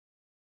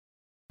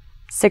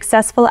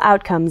Successful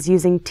outcomes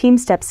using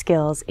TeamSTEPPS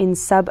skills in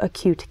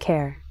subacute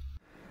care.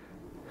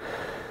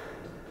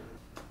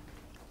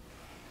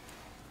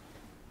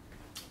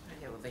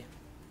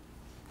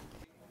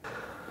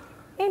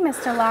 Hey,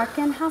 Mr.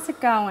 Larkin, how's it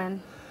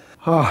going?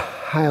 Oh,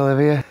 hi,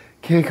 Olivia.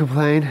 Can't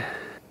complain.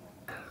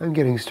 I'm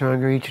getting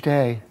stronger each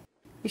day.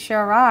 You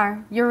sure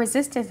are. Your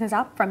resistance is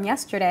up from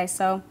yesterday,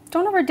 so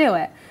don't overdo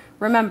it.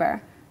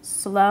 Remember,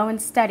 slow and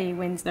steady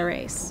wins the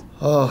race.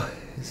 Oh,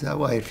 is that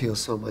why it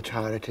feels so much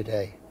harder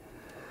today?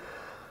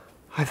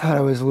 I thought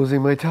I was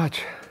losing my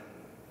touch.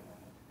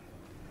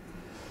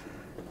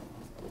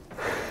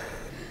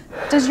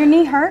 Does your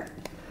knee hurt?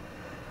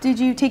 Did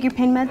you take your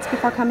pain meds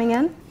before coming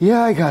in?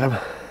 Yeah, I got him.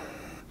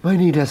 My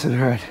knee doesn't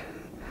hurt.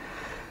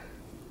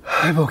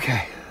 I'm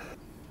okay.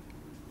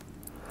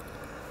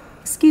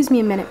 Excuse me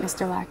a minute,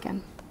 Mr.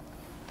 Larkin.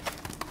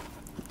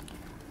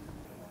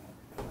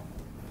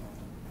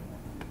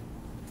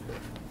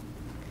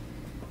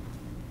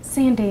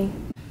 Sandy,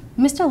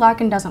 Mr.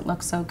 Larkin doesn't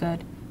look so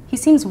good. He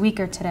seems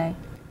weaker today.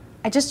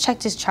 I just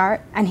checked his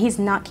chart, and he's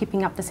not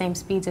keeping up the same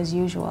speeds as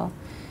usual.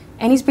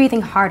 And he's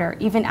breathing harder,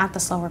 even at the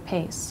slower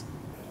pace.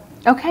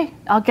 Okay,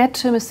 I'll get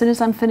to him as soon as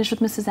I'm finished with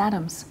Mrs.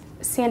 Adams.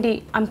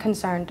 Sandy, I'm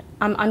concerned.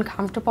 I'm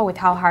uncomfortable with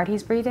how hard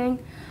he's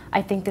breathing.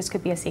 I think this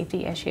could be a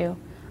safety issue.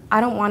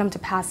 I don't want him to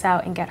pass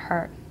out and get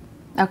hurt.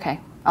 Okay,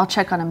 I'll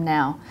check on him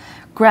now.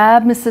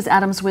 Grab Mrs.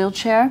 Adams'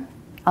 wheelchair.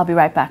 I'll be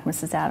right back,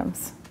 Mrs.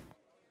 Adams.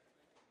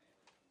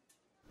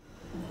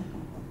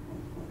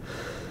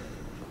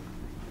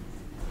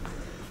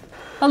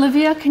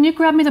 Olivia, can you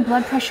grab me the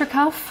blood pressure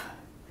cuff?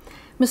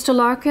 Mr.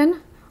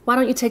 Larkin, why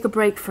don't you take a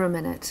break for a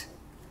minute?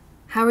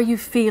 How are you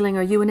feeling?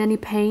 Are you in any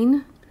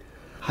pain?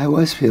 I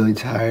was feeling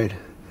tired,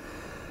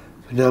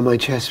 but now my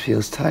chest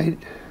feels tight.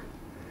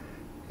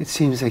 It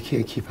seems I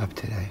can't keep up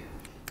today.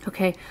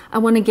 Okay, I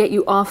want to get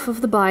you off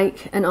of the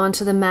bike and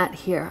onto the mat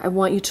here. I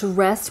want you to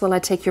rest while I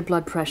take your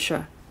blood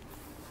pressure.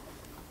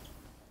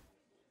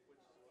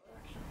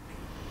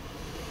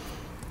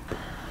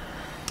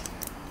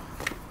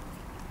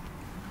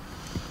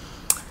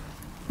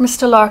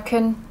 Mr.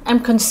 Larkin, I'm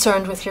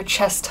concerned with your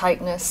chest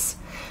tightness.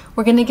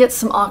 We're going to get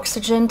some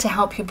oxygen to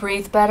help you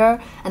breathe better,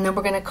 and then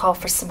we're going to call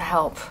for some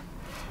help.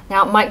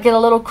 Now, it might get a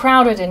little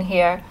crowded in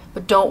here,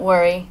 but don't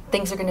worry,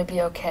 things are going to be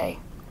okay.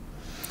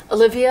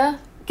 Olivia,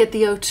 get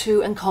the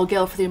O2 and call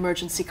Gail for the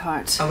emergency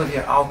cart.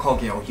 Olivia, I'll call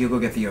Gail. You go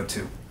get the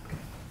O2.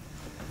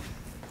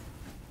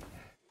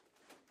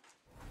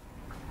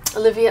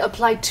 Olivia,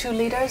 apply 2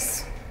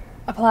 liters.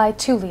 Apply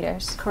 2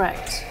 liters.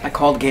 Correct. I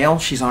called Gail.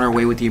 She's on her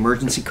way with the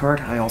emergency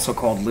cart. I also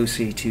called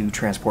Lucy to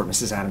transport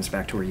Mrs. Adams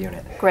back to her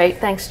unit. Great,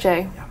 thanks,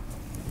 Jay. Yeah.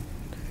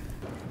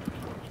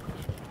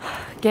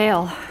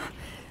 Gail,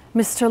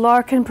 Mr.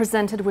 Larkin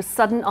presented with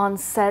sudden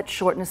onset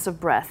shortness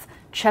of breath,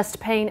 chest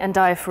pain, and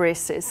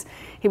diaphoresis.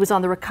 He was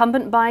on the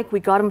recumbent bike.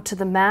 We got him to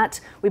the mat.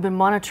 We've been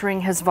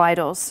monitoring his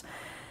vitals.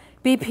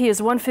 BP is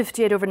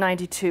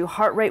 158/92,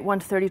 heart rate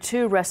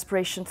 132,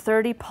 respiration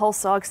 30,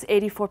 pulse ox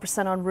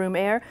 84% on room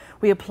air.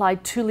 We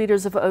applied 2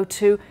 liters of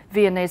O2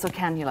 via nasal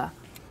cannula.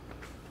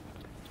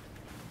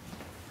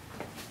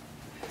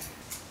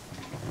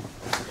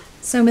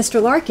 So, Mr.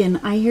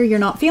 Larkin, I hear you're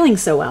not feeling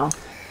so well.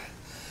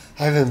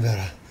 I've been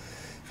better.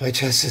 My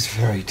chest is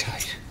very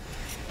tight.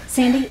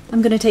 Sandy,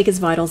 I'm going to take his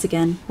vitals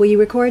again. Will you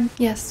record?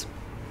 Yes.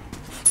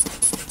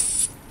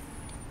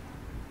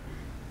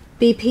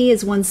 BP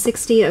is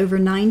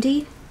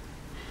 160/90.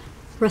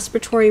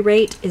 Respiratory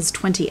rate is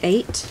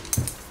 28.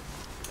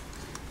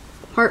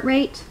 Heart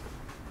rate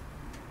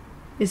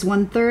is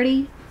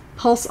 130.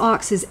 Pulse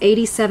ox is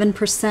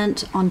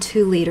 87% on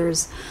 2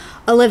 liters.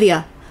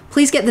 Olivia,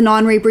 please get the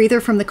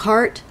non-rebreather from the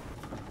cart.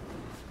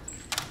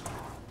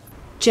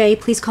 Jay,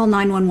 please call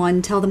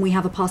 911. Tell them we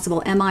have a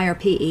possible MI or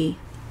PE.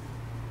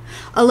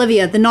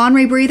 Olivia, the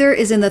non-rebreather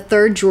is in the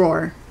 3rd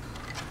drawer.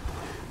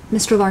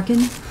 Mr.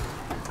 Larkin,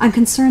 I'm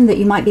concerned that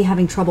you might be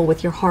having trouble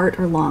with your heart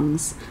or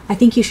lungs. I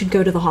think you should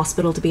go to the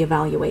hospital to be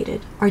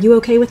evaluated. Are you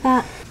okay with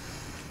that?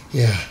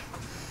 Yeah.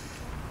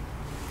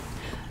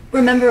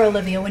 Remember,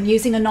 Olivia, when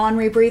using a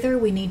non-rebreather,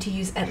 we need to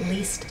use at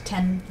least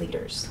 10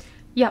 liters.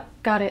 Yep,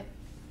 got it.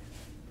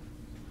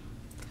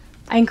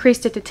 I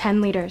increased it to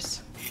 10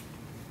 liters.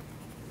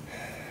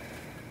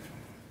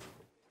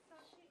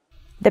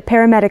 The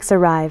paramedics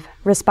arrive,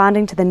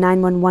 responding to the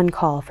 911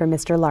 call for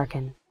Mr.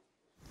 Larkin.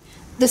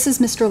 This is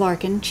Mr.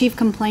 Larkin. Chief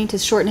complaint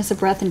is shortness of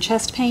breath and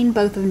chest pain,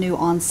 both of new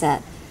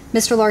onset.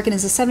 Mr. Larkin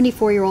is a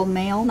 74-year-old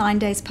male, 9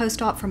 days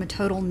post-op from a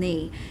total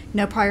knee.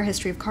 No prior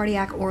history of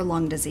cardiac or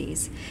lung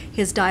disease.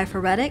 He is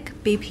diaphoretic.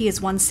 BP is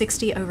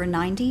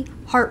 160/90.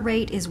 Heart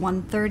rate is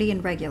 130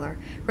 and regular.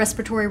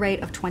 Respiratory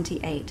rate of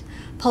 28.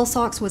 Pulse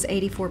ox was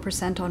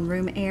 84% on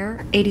room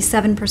air,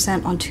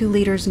 87% on 2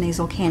 liters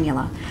nasal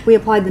cannula. We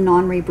applied the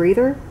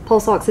non-rebreather.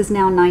 Pulse ox is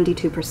now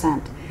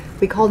 92%.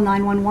 We called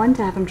 911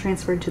 to have him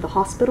transferred to the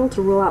hospital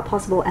to rule out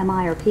possible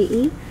MI or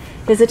PE.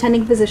 His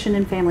attending physician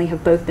and family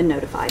have both been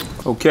notified.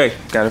 Okay,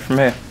 got it from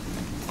here.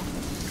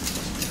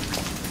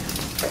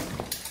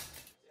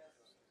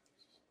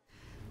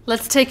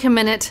 Let's take a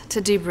minute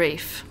to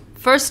debrief.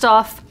 First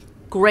off,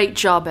 Great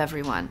job,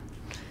 everyone.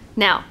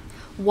 Now,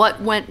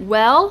 what went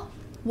well?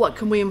 What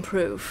can we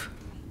improve?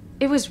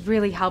 It was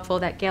really helpful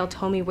that Gail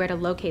told me where to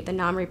locate the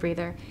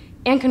non-rebreather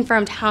and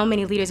confirmed how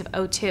many liters of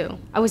O2.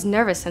 I was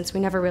nervous since we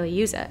never really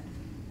use it.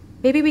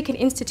 Maybe we could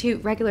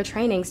institute regular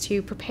trainings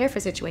to prepare for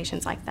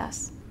situations like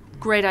this.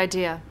 Great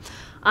idea.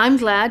 I'm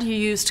glad you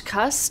used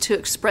cuss to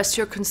express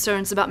your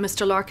concerns about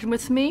Mr. Larkin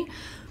with me.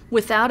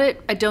 Without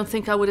it, I don't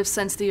think I would have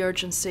sensed the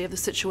urgency of the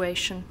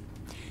situation.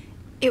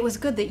 It was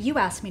good that you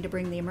asked me to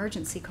bring the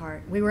emergency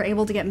cart. We were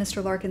able to get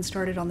Mr. Larkin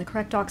started on the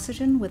correct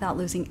oxygen without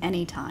losing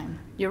any time.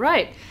 You're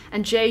right.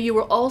 And Jay, you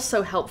were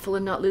also helpful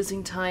in not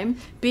losing time.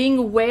 Being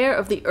aware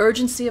of the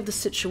urgency of the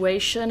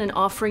situation and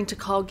offering to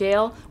call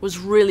Gail was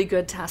really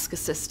good task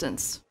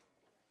assistance.